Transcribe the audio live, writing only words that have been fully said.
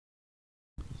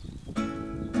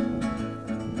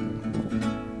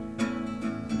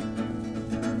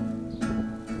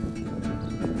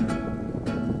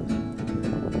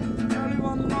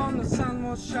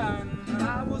sunshine, and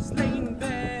I was laying in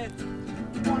bed,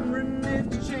 wondering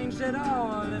if it changed at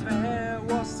all, if her hair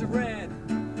was so red.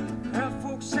 Her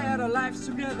folks had their lives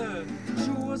together,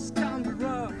 she was down the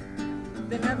rough.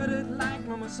 They never did like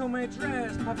Mama's homemade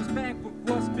dress, Papa's bank book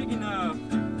was big enough.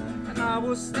 And I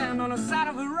was standing on the side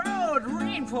of the road,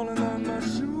 rain falling on my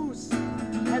shoes,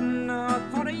 heading out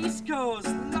for the East Coast.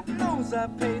 Lord knows I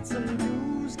paid some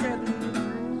dues getting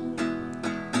through,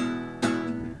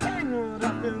 tangled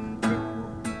up in blue.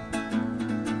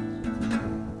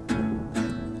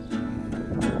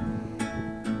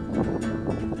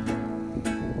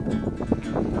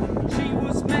 She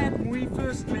was mad when we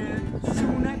first met,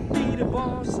 soon I'd be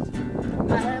divorced.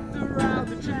 I had to route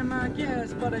the jam, I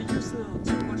guess, but I used a little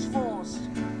too much force.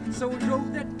 So we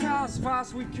drove that car as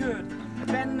fast as we could,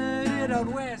 abandoned it out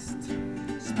west.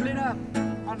 Split up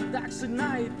on the docks at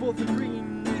night, both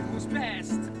agreeing it was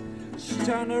best. She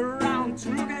turned around to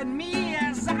look at me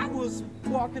as I was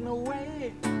walking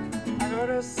away. I heard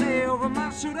her say over my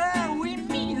shoulder, we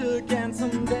meet again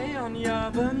someday on the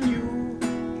avenue,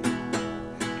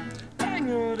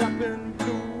 tangled up in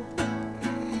blue.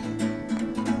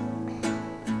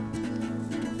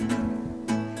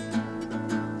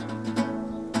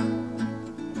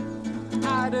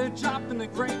 I had a job in the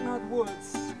Great North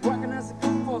Woods, working as a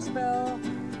cook for a spell,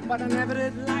 but I never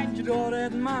did like it all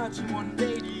that much, and one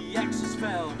day the axis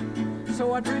fell.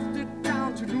 So I drifted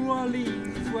down to New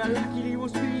Orleans, where luckily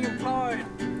was being employed,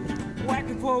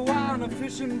 working for a while on a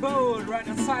fishing boat right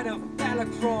outside of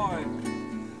Delacroix.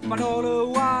 But all the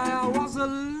while I was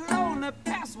alone, the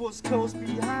past was close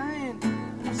behind.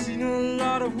 I've seen a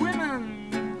lot of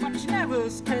women, but she never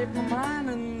escaped my mind,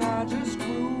 and I just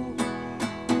grew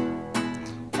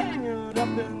tangled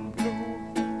up in blue.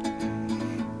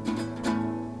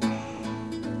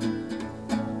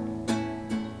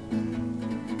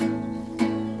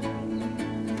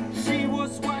 She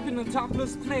was working a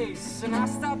topless place, and I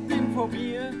stopped in for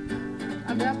beer.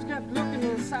 I just kept looking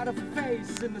inside of her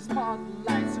face, and the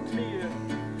spotlight so clear.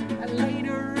 And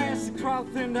later, as the crowd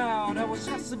thinned out, I was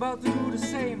just about to do the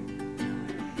same.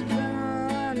 Then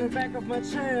I in the back of my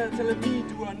chair, telling me,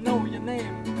 do I know your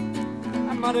name?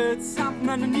 I muttered something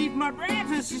underneath my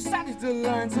breath as she studied the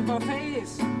lines of my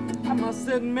face. I must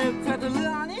admit, felt a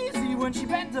little uneasy when she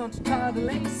bent down to tie the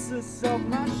laces of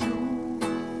my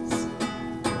shoes,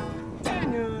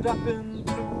 tangled up in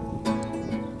blue.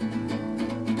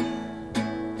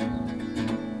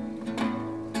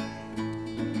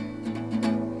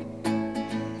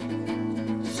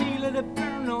 A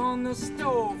burn on the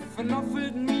stove and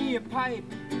offered me a pipe.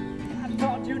 I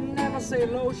thought you'd never say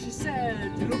hello, she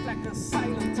said, you look like a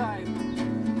silent type.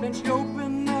 Then she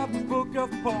opened up a book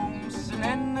of poems and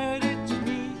handed it to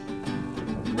me,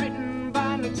 written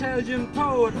by an Italian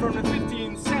poet from the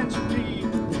 15th century.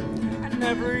 And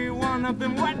every one of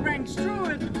them went right through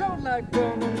it, flowed like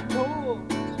burning coal,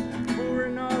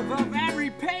 pouring off of every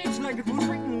page like it was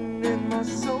written in my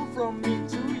soul, from me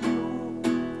to you,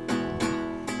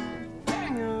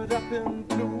 up in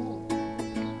blue.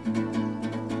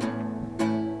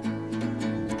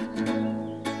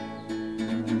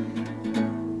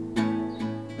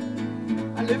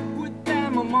 I lived with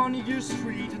them on Montague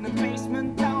Street, in the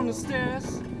basement down the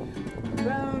stairs.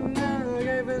 Well, now I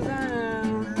gave us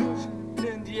an illusion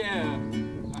in the air.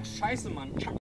 Ach, scheiße, Mann.